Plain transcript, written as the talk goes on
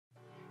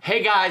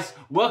Hey guys,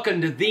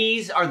 welcome to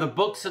These Are the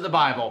Books of the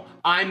Bible.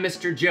 I'm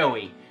Mr.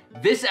 Joey.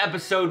 This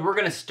episode, we're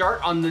gonna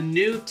start on the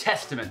New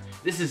Testament.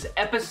 This is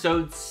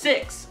episode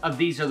 6 of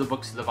These Are the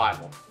Books of the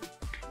Bible.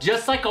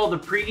 Just like all the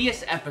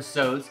previous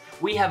episodes,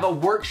 we have a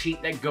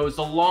worksheet that goes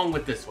along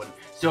with this one.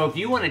 So if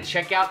you wanna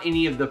check out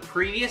any of the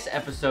previous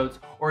episodes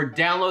or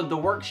download the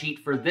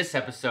worksheet for this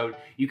episode,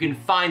 you can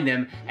find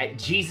them at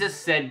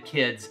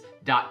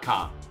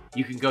JesusSaidKids.com.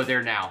 You can go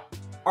there now.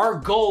 Our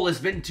goal has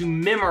been to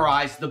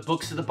memorize the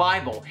books of the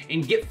Bible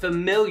and get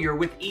familiar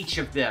with each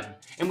of them.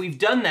 And we've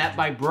done that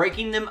by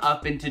breaking them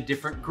up into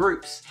different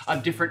groups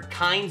of different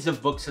kinds of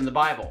books in the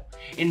Bible.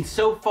 And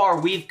so far,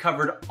 we've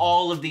covered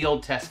all of the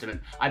Old Testament.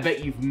 I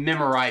bet you've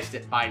memorized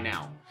it by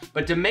now.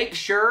 But to make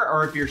sure,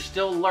 or if you're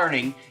still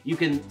learning, you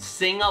can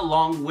sing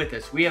along with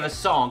us. We have a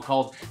song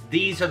called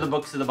These Are the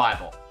Books of the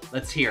Bible.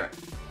 Let's hear it.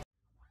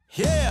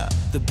 Yeah,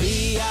 the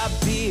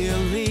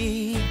B-I-B-L-E.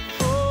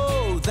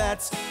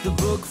 That's the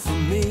book for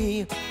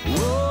me.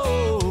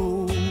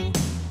 Whoa,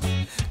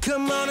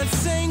 come on and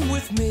sing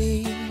with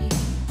me.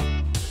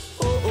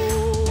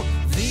 Oh,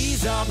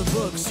 these are the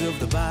books of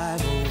the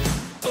Bible.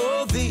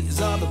 Oh,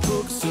 these are the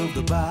books of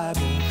the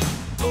Bible.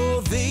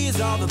 Oh, these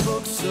are the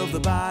books of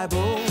the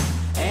Bible.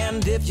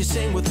 And if you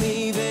sing with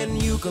me, then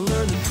you can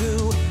learn them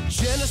too.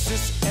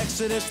 Genesis,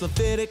 Exodus,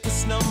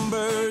 Leviticus,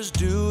 Numbers,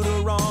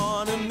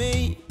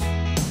 Deuteronomy,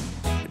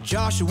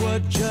 Joshua,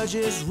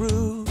 Judges,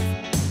 Ruth,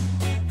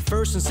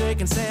 1st and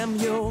 2nd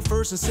Samuel,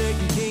 1st and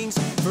 2nd Kings,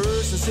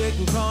 1st and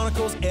 2nd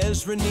Chronicles,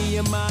 Ezra,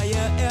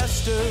 Nehemiah,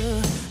 Esther,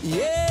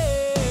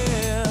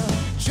 yeah.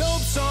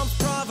 Job, Psalms,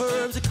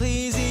 Proverbs,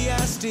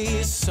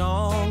 Ecclesiastes,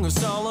 Song of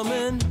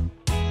Solomon,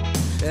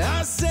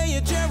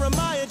 Isaiah,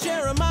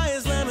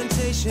 Jeremiah's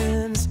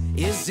Lamentations,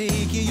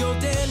 Ezekiel,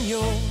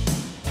 Daniel,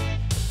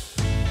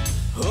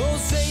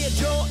 Hosea,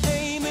 Joel,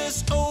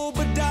 Amos,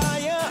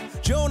 Obadiah,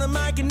 Jonah,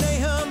 Micah,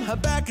 Nahum,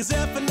 Habakkuk,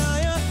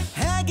 Zephaniah,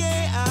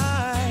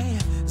 Haggai,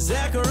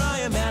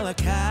 Zechariah,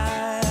 Malachi.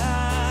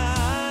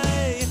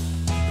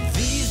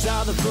 These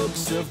are the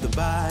books of the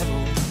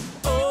Bible.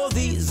 Oh,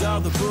 these are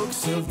the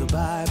books of the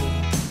Bible.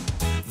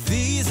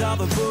 These are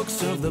the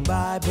books of the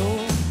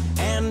Bible.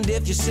 And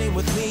if you sing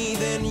with me,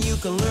 then you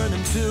can learn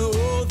them too.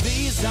 Oh,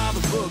 these are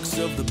the books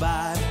of the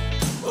Bible.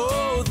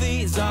 Oh,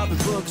 these are the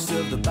books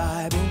of the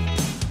Bible.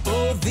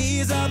 Oh,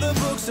 these are the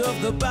books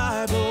of the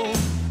Bible.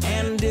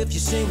 And if you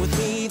sing with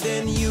me,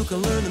 then you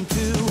can learn them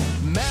too.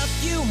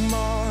 Matthew,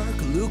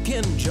 Mark, Luke,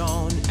 and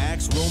John,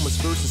 Acts, Romans,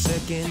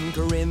 1st and 2nd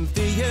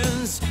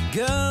Corinthians,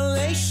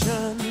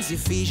 Galatians,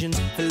 Ephesians,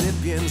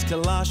 Philippians,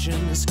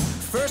 Colossians,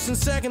 1st and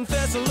 2nd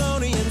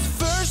Thessalonians,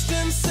 1st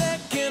and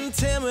 2nd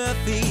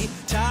Timothy,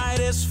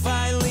 Titus,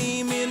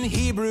 Philemon,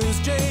 Hebrews,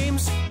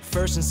 James,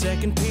 1st and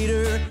 2nd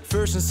Peter,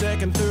 1st and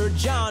 2nd, 3rd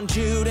John,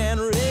 Jude, and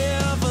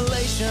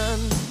Revelation.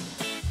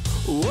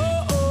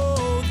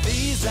 Whoa,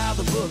 these are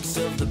the books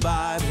of the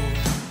Bible.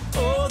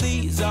 Oh,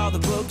 these are the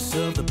books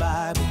of the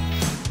Bible.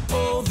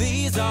 Oh,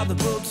 these are the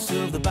books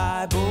of the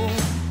Bible.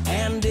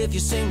 And if you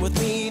sing with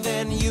me,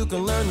 then you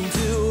can learn them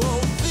too. Oh,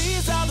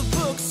 these are the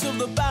books of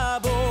the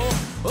Bible.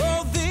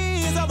 Oh,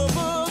 these are the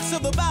books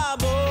of the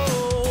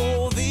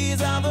Bible.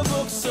 These are the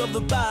books of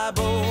the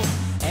Bible.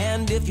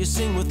 And if you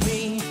sing with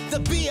me, the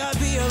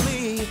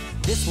B-I-B-L-E,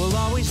 this will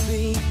always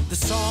be the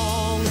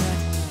song that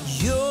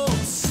you'll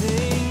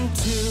sing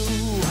to.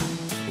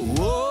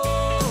 Whoa.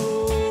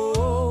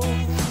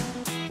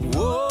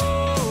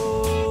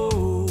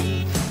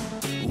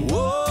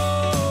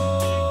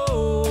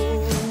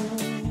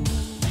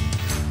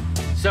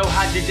 So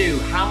how'd you do?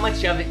 How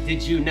much of it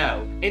did you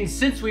know? And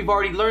since we've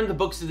already learned the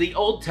books of the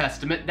Old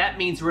Testament, that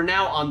means we're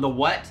now on the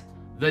what?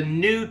 The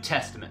New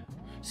Testament.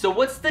 So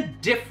what's the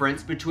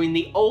difference between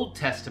the Old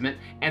Testament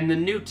and the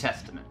New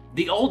Testament?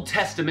 The Old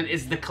Testament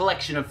is the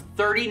collection of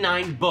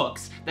 39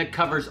 books that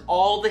covers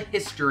all the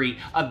history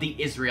of the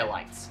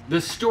Israelites. The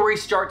story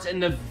starts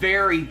in the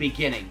very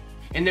beginning,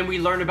 and then we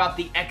learn about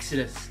the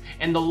Exodus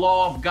and the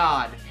law of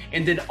God,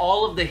 and then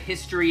all of the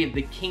history of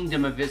the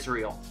kingdom of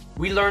Israel.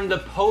 We learn the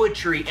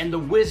poetry and the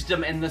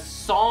wisdom and the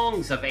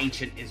songs of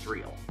ancient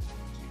Israel.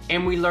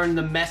 And we learn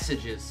the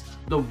messages,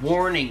 the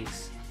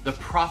warnings, the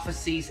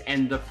prophecies,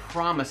 and the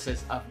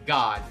promises of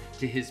God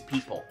to his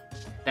people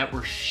that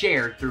were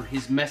shared through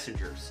his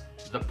messengers,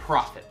 the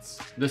prophets.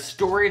 The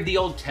story of the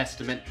Old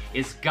Testament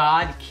is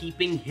God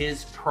keeping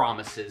his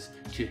promises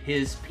to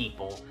his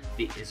people,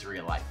 the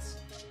Israelites.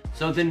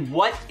 So then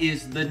what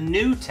is the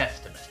New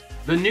Testament?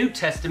 The New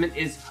Testament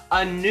is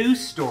a new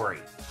story,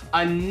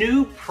 a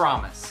new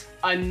promise,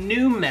 a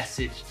new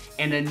message,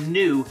 and a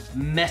new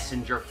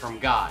messenger from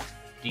God.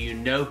 Do you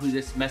know who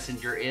this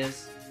messenger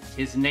is?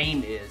 His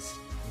name is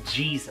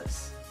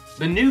Jesus.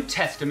 The New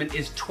Testament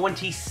is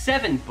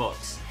 27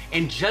 books,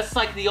 and just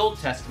like the Old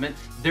Testament,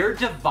 they're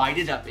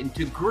divided up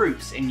into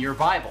groups in your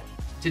Bible.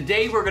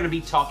 Today we're going to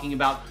be talking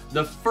about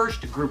the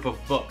first group of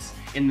books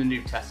in the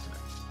New Testament.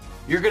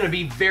 You're going to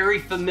be very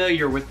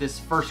familiar with this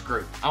first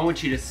group. I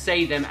want you to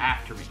say them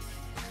after me.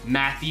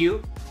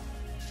 Matthew,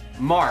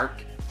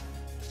 Mark,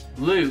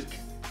 Luke,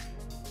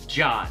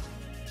 John.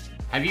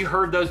 Have you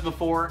heard those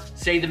before?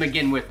 Say them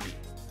again with me.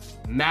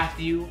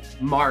 Matthew,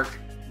 Mark,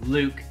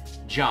 Luke,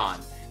 John.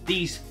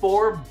 These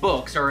 4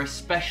 books are a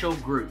special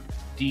group.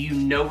 Do you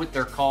know what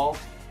they're called?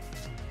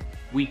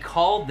 We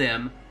call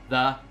them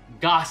the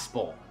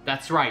Gospel.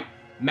 That's right.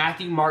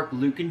 Matthew, Mark,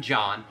 Luke, and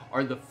John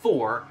are the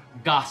 4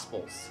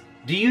 Gospels.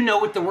 Do you know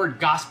what the word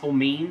gospel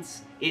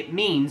means? It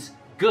means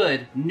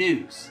good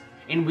news.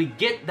 And we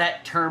get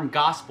that term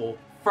gospel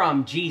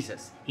from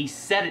Jesus. He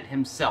said it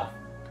himself.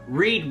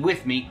 Read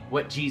with me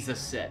what Jesus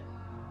said.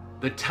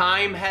 The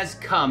time has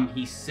come,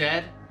 he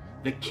said.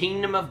 The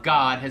kingdom of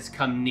God has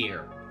come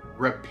near.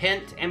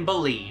 Repent and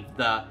believe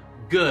the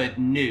good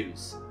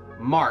news.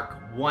 Mark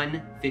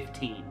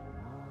 1:15.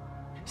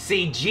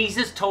 See,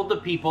 Jesus told the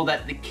people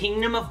that the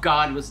kingdom of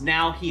God was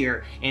now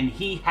here, and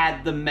he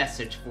had the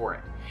message for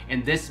it.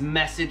 And this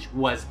message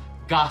was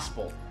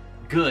gospel,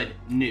 good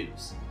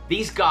news.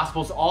 These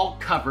gospels all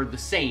cover the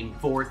same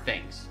 4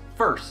 things.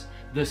 First,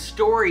 the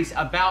stories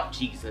about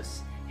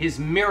Jesus, his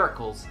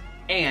miracles,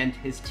 and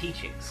his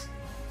teachings.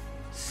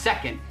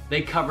 Second,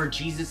 they cover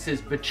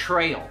Jesus'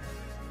 betrayal,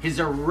 his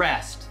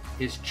arrest,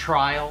 his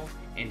trial,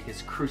 and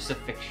his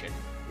crucifixion,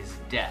 his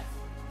death.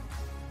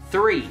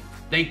 3,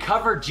 they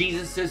cover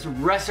Jesus'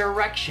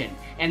 resurrection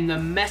and the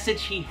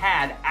message he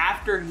had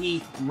after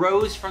he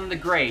rose from the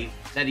grave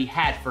that he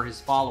had for his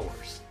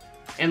followers.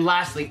 And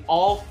lastly,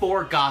 all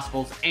 4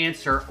 Gospels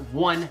answer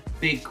one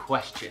big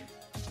question.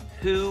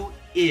 Who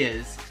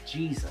is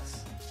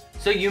Jesus?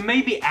 So you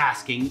may be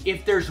asking,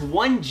 if there's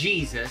one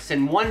Jesus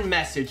and one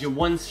message and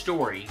one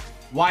story,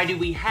 why do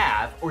we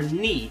have or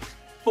need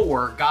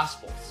 4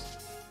 Gospels?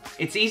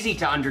 It's easy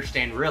to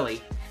understand,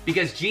 really.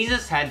 Because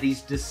Jesus had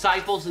these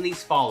disciples and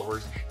these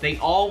followers, they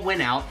all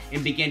went out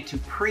and began to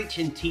preach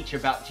and teach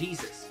about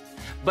Jesus.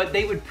 But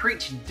they would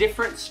preach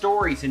different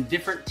stories and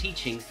different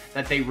teachings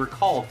that they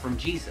recalled from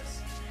Jesus.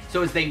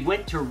 So as they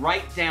went to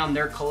write down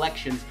their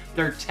collections,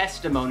 their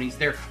testimonies,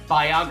 their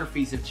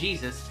biographies of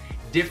Jesus,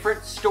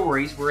 different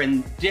stories were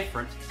in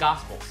different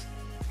Gospels.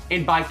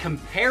 And by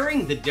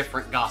comparing the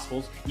different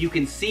Gospels, you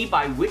can see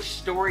by which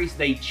stories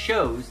they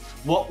chose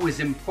what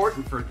was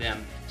important for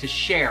them to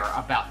share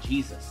about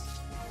Jesus.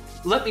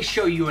 Let me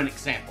show you an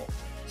example.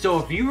 So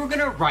if you were going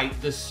to write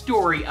the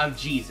story of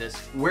Jesus,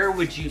 where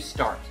would you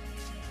start?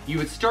 You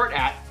would start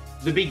at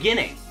the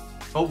beginning.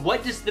 But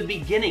what does the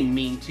beginning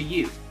mean to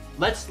you?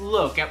 Let's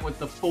look at what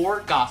the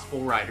 4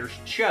 Gospel writers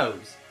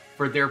chose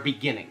for their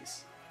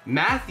beginnings.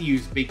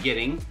 Matthew's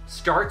beginning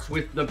starts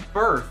with the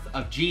birth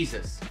of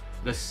Jesus,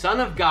 the Son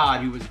of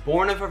God who was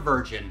born of a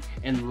virgin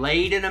and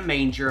laid in a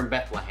manger in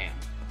Bethlehem.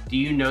 Do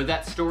you know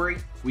that story?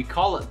 We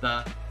call it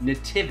the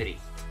Nativity.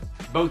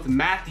 Both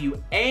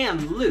Matthew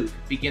and Luke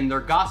begin their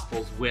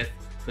Gospels with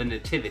the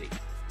Nativity.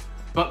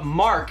 But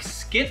Mark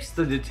skips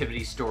the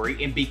Nativity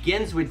story and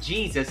begins with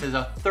Jesus as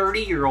a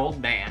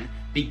 30-year-old man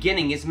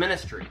beginning his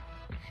ministry.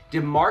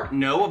 Did Mark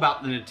know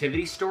about the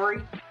Nativity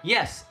story?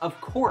 Yes, of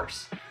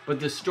course. But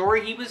the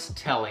story he was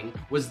telling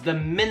was the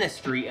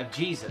ministry of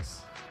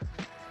Jesus.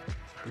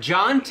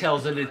 John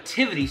tells a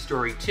Nativity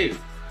story too,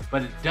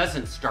 but it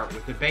doesn't start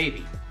with the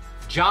baby.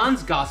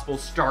 John's Gospel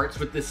starts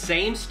with the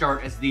same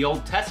start as the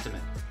Old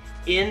Testament.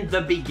 In the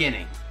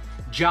beginning.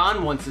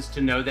 John wants us to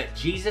know that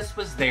Jesus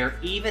was there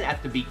even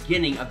at the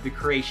beginning of the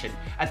creation,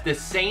 at the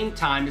same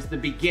time as the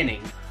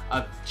beginning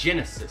of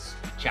Genesis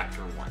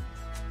chapter 1.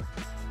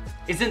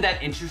 Isn't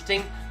that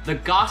interesting? The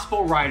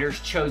Gospel writers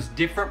chose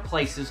different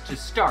places to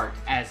start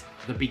as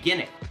the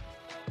beginning.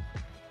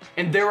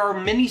 And there are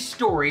many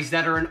stories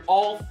that are in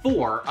all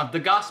 4 of the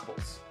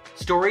Gospels.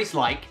 Stories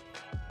like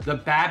the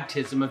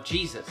baptism of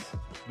Jesus,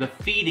 the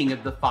feeding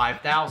of the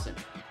 5,000,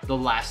 the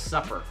Last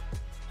Supper,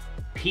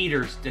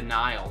 Peter's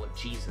denial of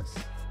Jesus,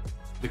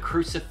 the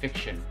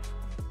crucifixion,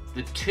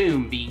 the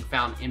tomb being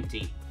found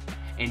empty,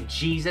 and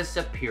Jesus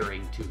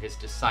appearing to his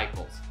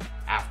disciples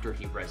after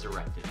he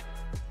resurrected.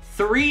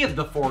 3 of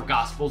the 4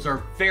 Gospels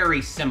are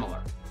very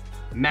similar: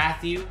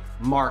 Matthew,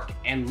 Mark,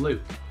 and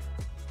Luke.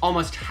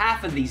 Almost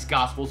half of these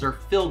Gospels are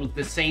filled with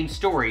the same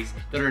stories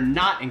that are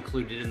not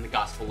included in the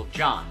Gospel of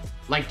John,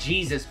 like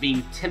Jesus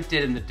being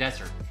tempted in the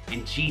desert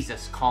and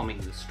Jesus calming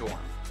the storm.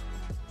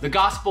 The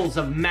Gospels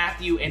of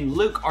Matthew and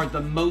Luke are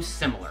the most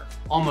similar.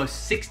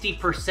 Almost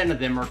 60% of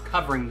them are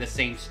covering the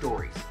same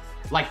stories,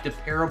 like the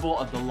parable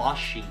of the lost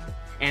sheep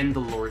and the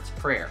Lord's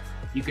Prayer.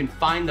 You can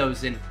find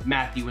those in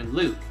Matthew and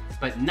Luke,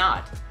 but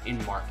not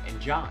in Mark and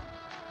John.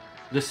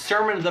 The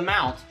Sermon on the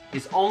Mount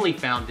is only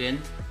found in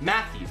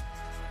Matthew.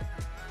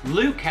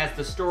 Luke has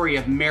the story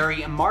of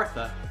Mary and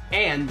Martha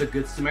and the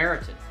Good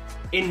Samaritan.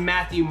 In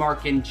Matthew,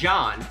 Mark, and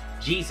John,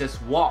 Jesus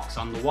walks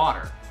on the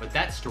water, but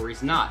that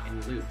story's not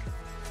in Luke.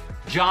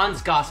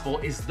 John's Gospel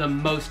is the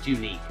most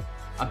unique.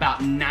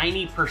 About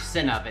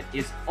 90% of it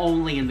is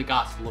only in the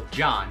Gospel of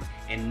John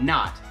and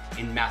not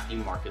in Matthew,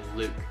 Mark, and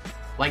Luke.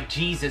 Like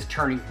Jesus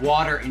turning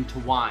water into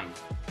wine,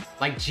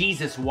 like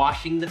Jesus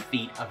washing the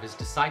feet of his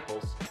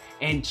disciples,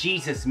 and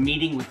Jesus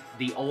meeting with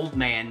the old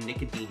man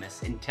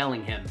Nicodemus and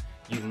telling him,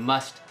 "You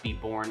must be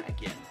born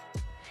again."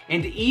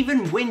 And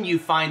even when you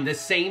find the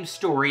same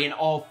story in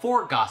all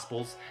 4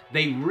 Gospels,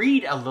 they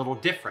read a little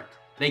different.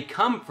 They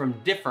come from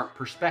different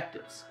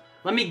perspectives.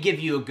 Let me give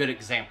you a good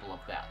example of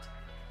that.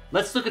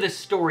 Let's look at a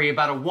story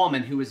about a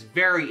woman who was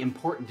very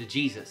important to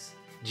Jesus.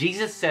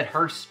 Jesus said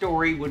her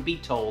story would be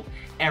told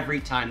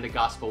every time the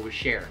gospel was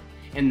shared.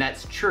 And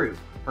that's true.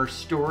 Her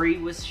story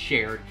was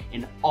shared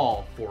in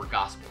all 4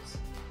 Gospels.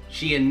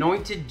 She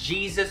anointed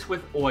Jesus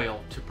with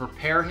oil to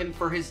prepare him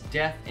for his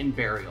death and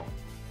burial.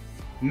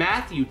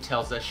 Matthew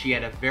tells us she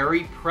had a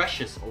very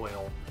precious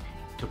oil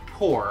to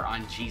pour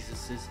on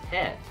Jesus'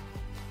 head.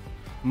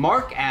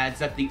 Mark adds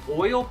that the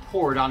oil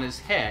poured on his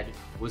head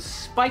was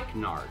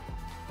spikenard.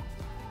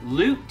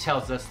 Luke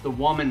tells us the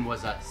woman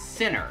was a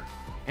sinner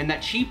and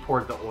that she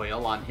poured the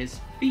oil on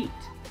his feet.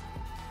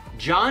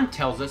 John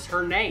tells us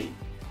her name,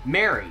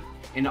 Mary,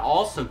 and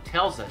also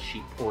tells us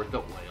she poured the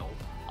oil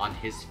on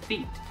his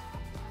feet.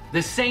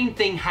 The same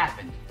thing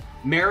happened.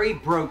 Mary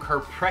broke her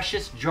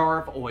precious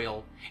jar of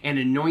oil and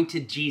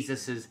anointed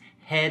Jesus'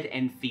 head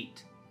and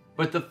feet.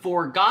 But the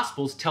 4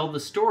 Gospels tell the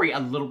story a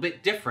little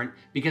bit different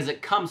because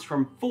it comes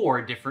from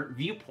 4 different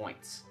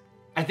viewpoints.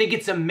 I think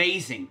it's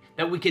amazing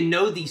that we can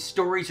know these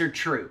stories are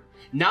true,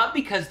 not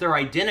because they're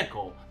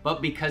identical,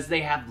 but because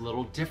they have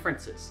little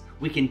differences.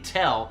 We can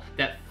tell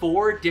that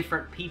 4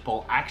 different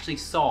people actually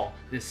saw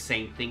this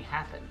same thing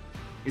happen.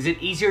 Is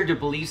it easier to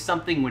believe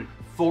something when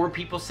 4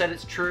 people said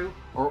it's true,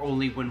 or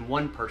only when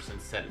 1 person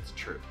said it's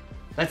true?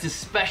 That's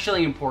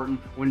especially important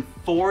when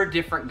 4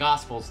 different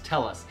Gospels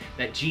tell us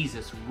that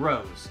Jesus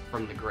rose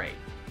from the grave.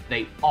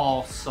 They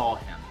all saw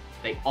him.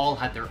 They all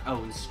had their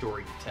own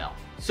story to tell.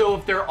 So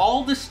if they're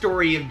all the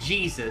story of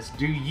Jesus,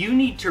 do you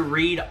need to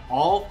read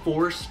all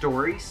 4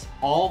 stories,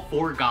 all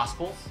 4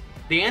 Gospels?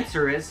 The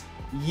answer is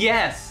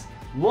yes.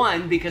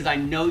 1, because I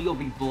know you'll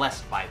be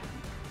blessed by them.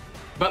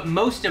 But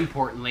most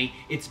importantly,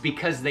 it's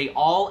because they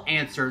all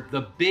answer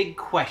the big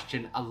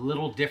question a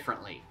little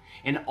differently.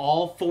 And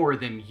all 4 of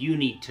them you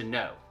need to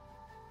know.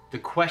 The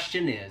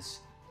question is,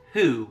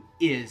 who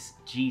is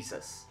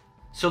Jesus?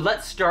 So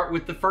let's start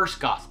with the first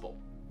Gospel,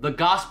 the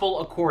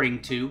Gospel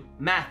according to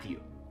Matthew.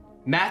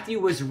 Matthew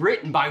was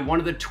written by one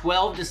of the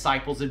 12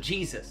 disciples of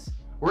Jesus.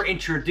 We're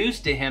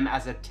introduced to him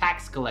as a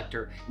tax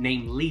collector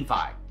named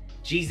Levi.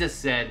 Jesus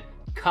said,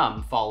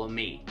 "Come, follow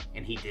me,"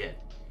 and he did.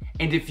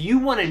 And if you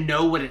want to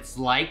know what it's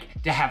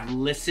like to have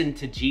listened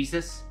to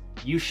Jesus,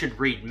 you should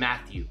read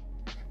Matthew.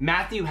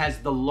 Matthew has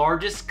the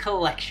largest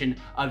collection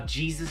of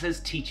Jesus'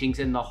 teachings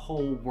in the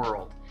whole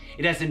world.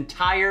 It has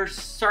entire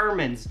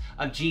sermons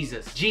of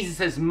Jesus.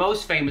 Jesus'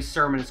 most famous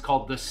sermon is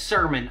called the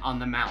Sermon on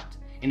the Mount,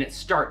 and it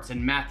starts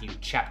in Matthew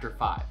chapter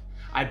 5.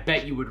 I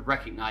bet you would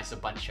recognize a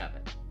bunch of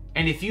it.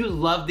 And if you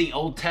love the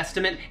Old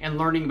Testament and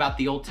learning about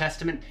the Old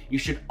Testament, you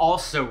should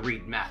also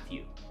read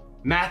Matthew.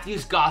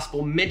 Matthew's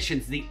gospel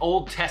mentions the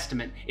Old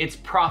Testament, its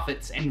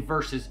prophets and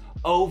verses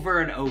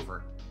over and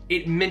over.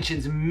 It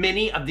mentions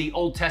many of the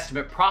Old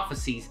Testament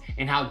prophecies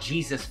and how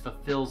Jesus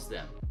fulfills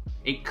them.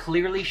 It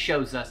clearly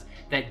shows us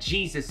that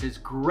Jesus is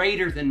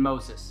greater than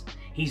Moses.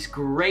 He's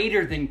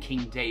greater than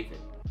King David.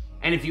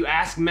 And if you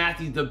ask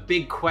Matthew the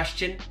big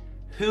question,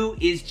 who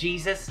is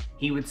Jesus?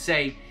 He would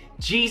say,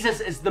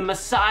 Jesus is the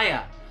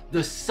Messiah,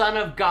 the Son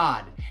of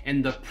God,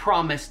 and the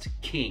promised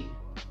King.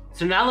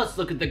 So now let's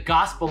look at the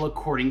gospel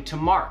according to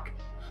Mark.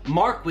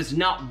 Mark was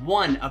not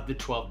one of the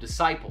 12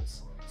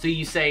 disciples. So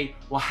you say,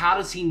 well, how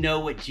does he know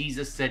what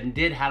Jesus said and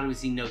did? How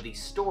does he know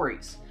these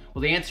stories?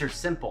 Well, the answer is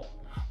simple.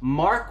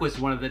 Mark was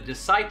one of the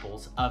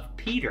disciples of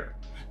Peter,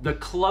 the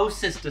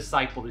closest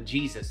disciple to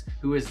Jesus,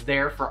 who was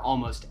there for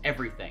almost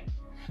everything.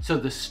 So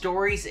the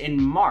stories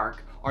in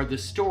Mark are the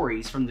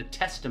stories from the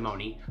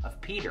testimony of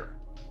Peter.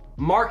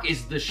 Mark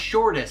is the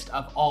shortest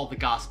of all the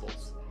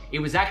Gospels. It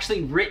was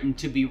actually written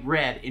to be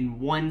read in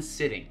one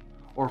sitting,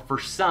 or for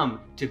some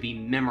to be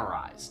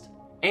memorized.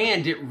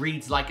 And it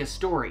reads like a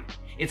story.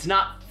 It's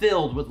not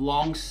filled with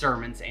long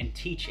sermons and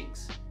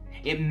teachings.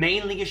 It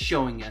mainly is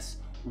showing us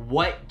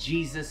what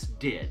Jesus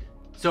did.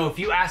 So if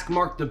you ask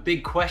Mark the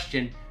big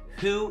question,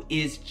 who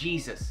is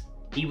Jesus?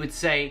 He would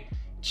say,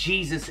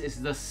 Jesus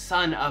is the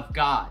Son of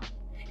God.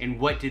 And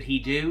what did he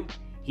do?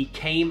 He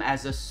came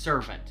as a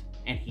servant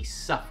and he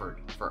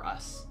suffered for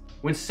us.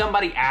 When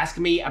somebody asks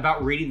me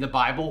about reading the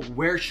Bible,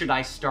 where should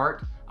I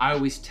start? I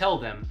always tell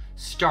them,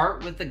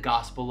 start with the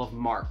Gospel of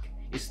Mark.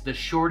 It's the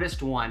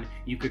shortest one.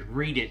 You could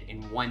read it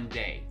in one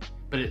day.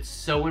 But it's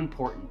so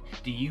important.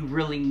 Do you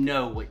really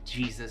know what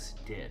Jesus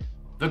did?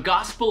 The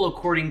Gospel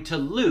according to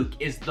Luke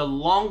is the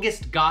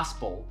longest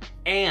Gospel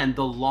and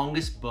the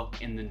longest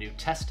book in the New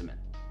Testament.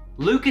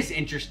 Luke is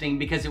interesting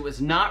because it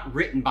was not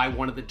written by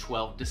one of the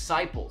 12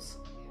 disciples.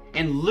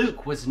 And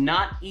Luke was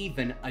not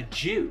even a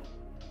Jew.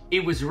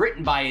 It was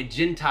written by a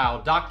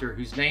Gentile doctor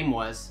whose name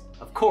was,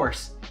 of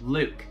course,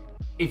 Luke.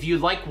 If you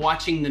like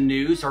watching the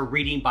news or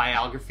reading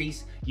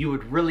biographies, you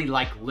would really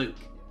like Luke.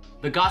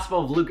 The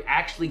Gospel of Luke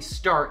actually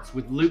starts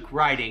with Luke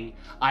writing,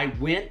 I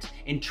went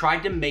and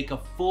tried to make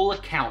a full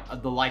account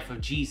of the life of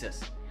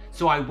Jesus.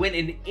 So I went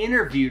and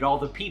interviewed all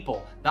the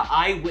people, the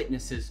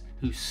eyewitnesses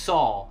who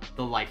saw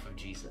the life of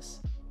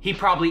Jesus. He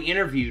probably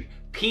interviewed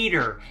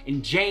Peter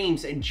and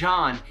James and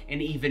John,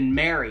 and even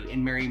Mary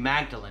and Mary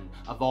Magdalene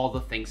of all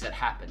the things that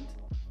happened.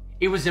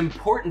 It was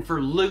important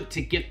for Luke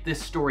to get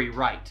this story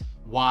right.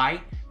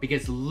 Why?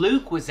 Because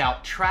Luke was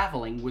out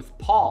traveling with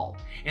Paul,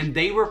 and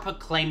they were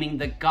proclaiming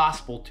the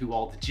gospel to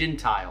all the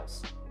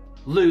Gentiles.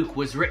 Luke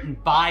was written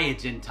by a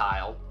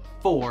Gentile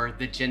for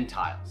the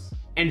Gentiles.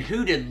 And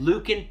who did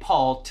Luke and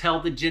Paul tell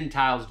the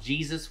Gentiles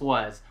Jesus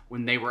was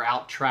when they were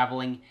out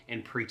traveling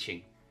and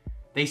preaching?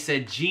 They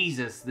said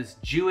Jesus, this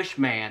Jewish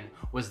man,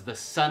 was the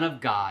Son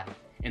of God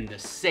and the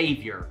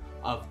Savior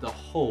of the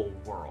whole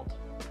world.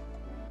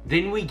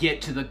 Then we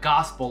get to the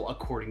gospel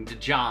according to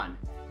John.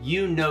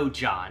 You know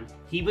John.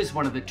 He was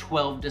one of the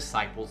 12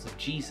 disciples of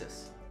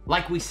Jesus.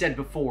 Like we said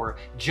before,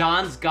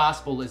 John's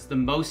gospel is the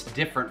most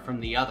different from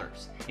the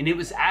others, and it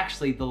was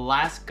actually the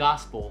last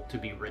gospel to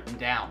be written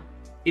down.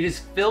 It is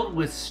filled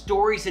with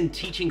stories and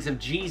teachings of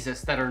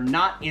Jesus that are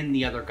not in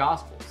the other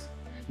gospels.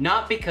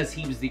 Not because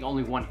he was the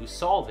only one who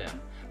saw them,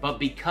 but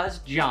because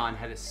John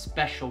had a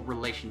special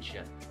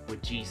relationship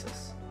with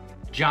Jesus.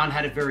 John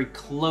had a very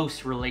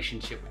close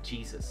relationship with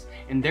Jesus,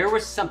 and there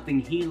was something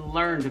he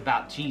learned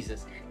about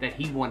Jesus that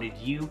he wanted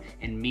you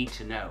and me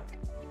to know.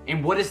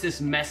 And what is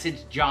this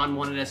message John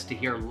wanted us to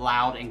hear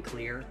loud and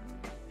clear?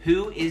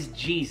 Who is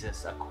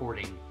Jesus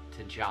according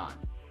to John?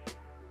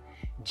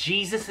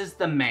 Jesus is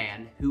the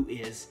man who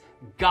is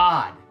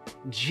God.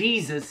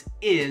 Jesus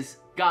is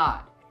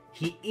God.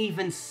 He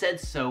even said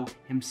so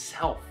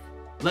himself.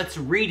 Let's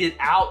read it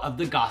out of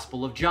the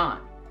Gospel of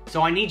John.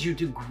 So I need you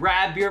to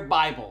grab your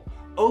Bible,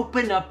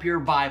 open up your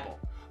Bible,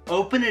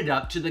 open it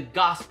up to the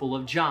Gospel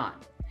of John.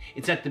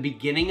 It's at the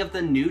beginning of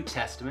the New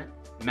Testament,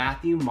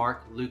 Matthew,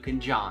 Mark, Luke,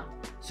 and John.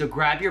 So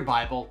grab your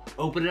Bible,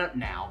 open it up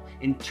now,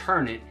 and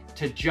turn it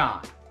to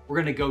John. We're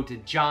going to go to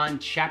John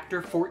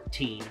chapter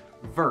 14,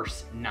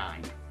 verse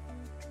 9.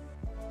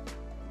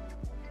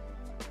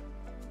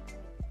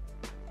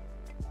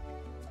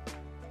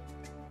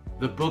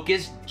 The book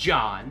is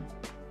John,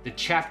 the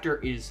chapter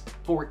is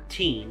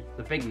 14,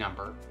 the big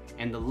number,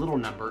 and the little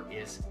number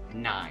is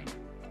 9.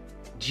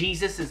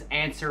 Jesus is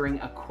answering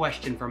a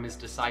question from his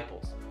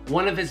disciples.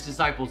 One of his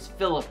disciples,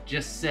 Philip,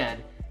 just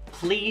said,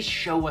 "Please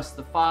show us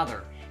the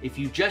Father. If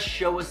you just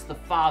show us the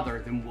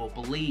Father, then we'll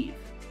believe."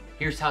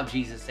 Here's how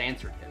Jesus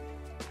answered him.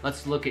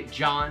 Let's look at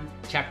John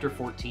chapter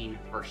 14,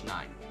 verse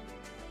 9.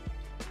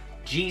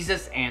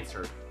 Jesus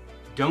answered,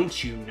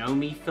 "Don't you know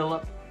me,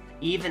 Philip,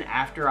 even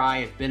after I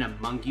have been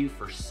among you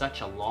for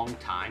such a long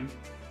time?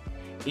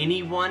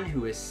 Anyone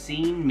who has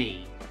seen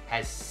me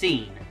has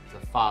seen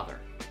the Father."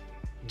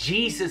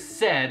 Jesus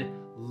said,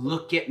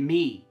 "Look at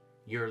me.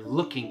 You're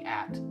looking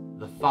at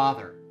the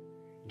Father."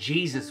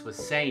 Jesus was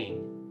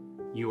saying,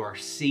 you are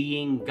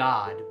seeing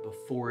God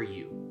before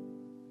you.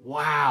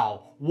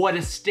 Wow, what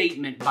a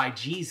statement by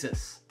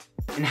Jesus.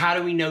 And how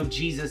do we know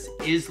Jesus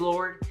is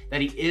Lord?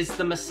 That he is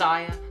the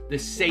Messiah, the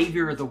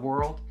Savior of the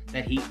world,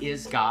 that he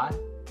is God?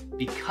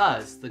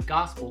 Because the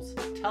Gospels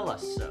tell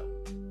us so.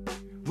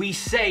 We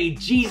say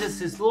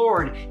Jesus is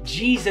Lord,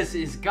 Jesus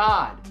is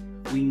God.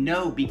 We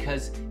know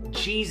because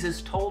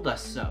Jesus told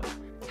us so.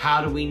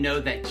 How do we know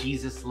that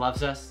Jesus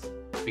loves us?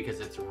 Because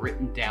it's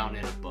written down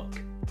in a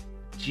book.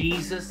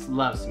 Jesus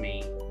loves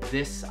me,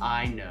 this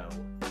I know,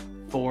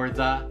 for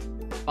the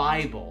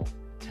Bible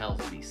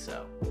tells me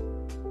so.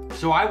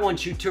 So I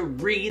want you to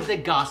read the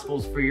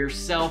Gospels for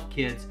yourself,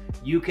 kids.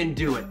 You can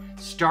do it.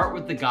 Start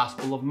with the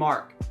Gospel of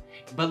Mark.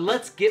 But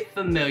let's get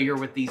familiar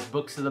with these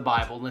books of the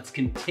Bible. Let's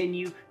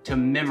continue to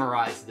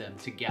memorize them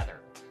together.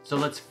 So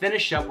let's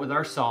finish up with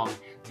our song,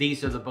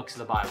 These Are the Books of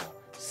the Bible.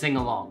 Sing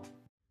along.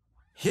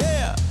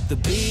 Yeah, the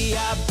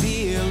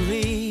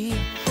Bible.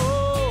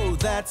 Oh,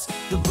 that's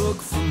the book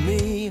for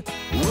me.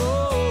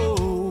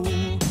 Whoa,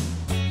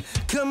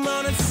 come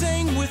on and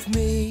sing with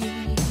me.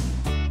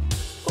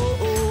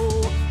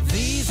 Oh,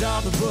 these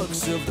are the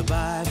books of the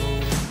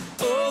Bible.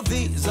 Oh,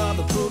 these are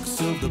the books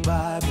of the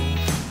Bible.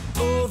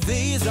 Oh,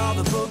 these are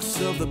the books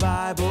of the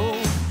Bible.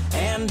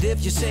 And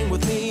if you sing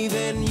with me,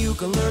 then you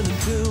can learn them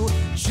too.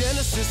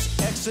 Genesis,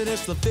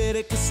 Exodus,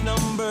 Leviticus,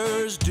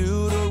 Numbers,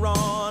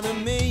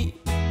 Deuteronomy,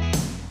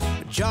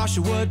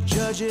 Joshua,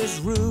 Judges,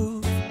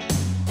 Ruth,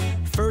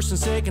 1st and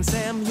 2nd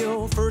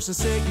Samuel, 1st and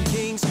 2nd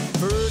Kings,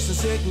 1st and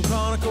 2nd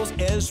Chronicles,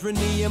 Ezra,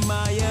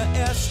 Nehemiah,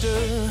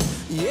 Esther,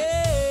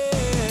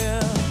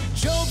 yeah.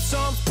 Job,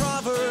 Psalms,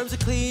 Proverbs,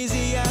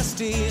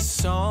 Ecclesiastes,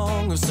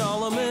 Song of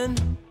Solomon,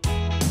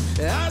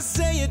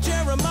 Isaiah,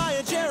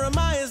 Jeremiah,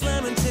 Jeremiah's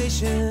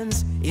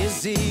Lamentations,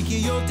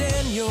 Ezekiel,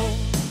 Daniel,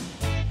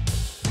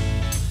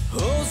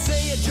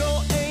 Hosea,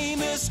 Joel,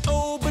 Amos,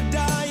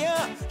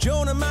 Obadiah,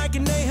 Jonah, Micah,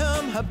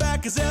 Nahum,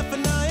 Habakkuk,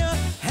 Zephaniah,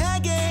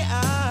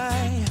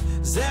 Haggai,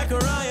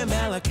 Zechariah,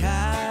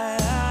 Malachi.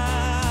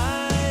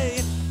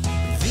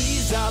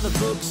 These are the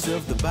books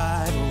of the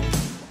Bible.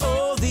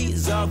 Oh,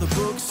 these are the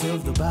books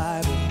of the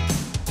Bible.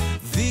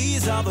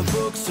 These are the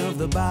books of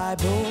the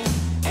Bible.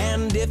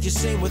 And if you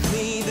sing with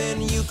me,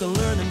 then you can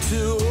learn them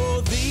too.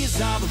 Oh,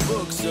 these are the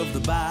books of the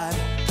Bible.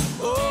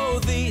 Oh,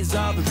 these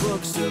are the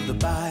books of the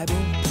Bible.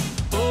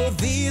 Oh,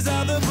 these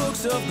are the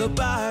books of the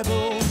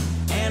Bible.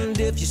 And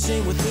if you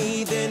sing with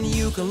me, then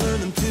you can learn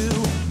them too.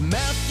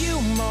 Matthew,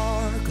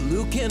 Mark,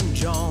 Luke, and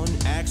John,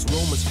 Acts,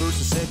 Romans,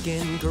 1st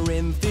and 2nd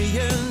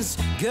Corinthians,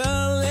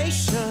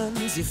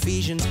 Galatians,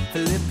 Ephesians,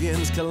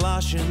 Philippians,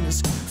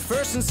 Colossians,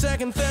 1st and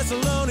 2nd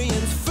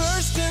Thessalonians,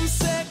 1st and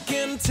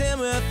 2nd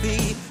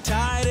Timothy,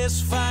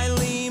 Titus,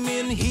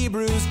 Philemon,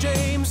 Hebrews,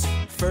 James,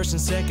 1st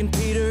and 2nd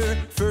Peter,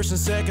 1st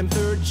and 2nd,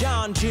 3rd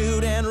John,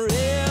 Jude, and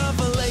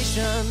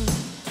Revelation.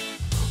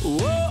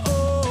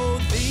 Whoa,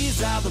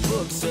 these are the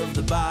books of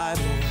the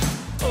Bible.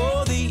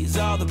 Oh, these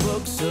are the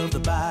books of the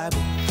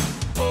Bible.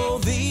 Oh,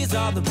 these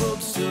are the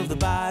books of the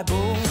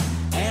Bible.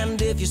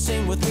 And if you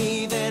sing with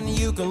me, then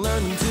you can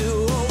learn them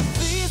too. Oh,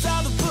 these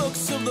are the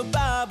books of the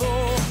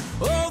Bible.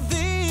 Oh,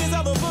 these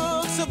are the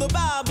books of the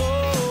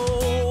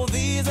Bible.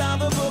 These are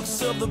the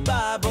books of the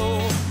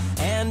Bible.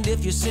 And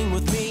if you sing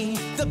with me,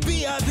 the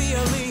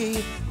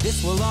B-I-B-L-E,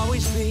 this will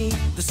always be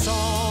the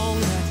song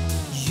that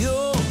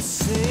you'll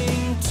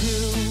sing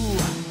to.